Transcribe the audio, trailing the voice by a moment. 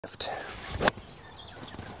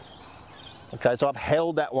Okay, so I've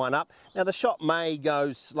held that one up. Now the shot may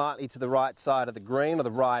go slightly to the right side of the green, or the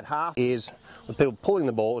right half. Is with people pulling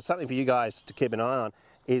the ball, it's something for you guys to keep an eye on,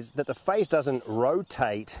 is that the face doesn't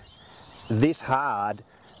rotate this hard,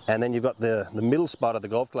 and then you've got the middle spot of the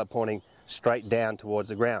golf club pointing straight down towards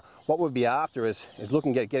the ground. What we'd be after is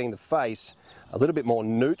looking at getting the face a little bit more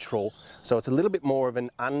neutral, so it's a little bit more of an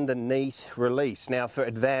underneath release. Now for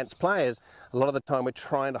advanced players, a lot of the time we're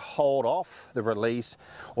trying to hold off the release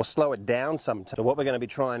or slow it down sometimes. So what we're going to be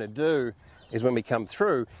trying to do is when we come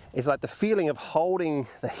through, it's like the feeling of holding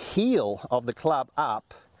the heel of the club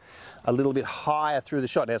up a little bit higher through the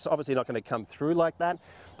shot. Now it's obviously not going to come through like that,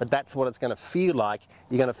 but that's what it's going to feel like.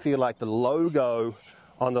 You're going to feel like the logo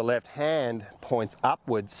on the left hand points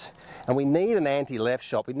upwards, and we need an anti-left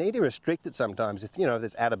shot. We need to restrict it sometimes. If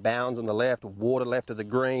there's out of bounds on the left, water left of the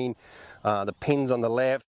green, the pins on the left.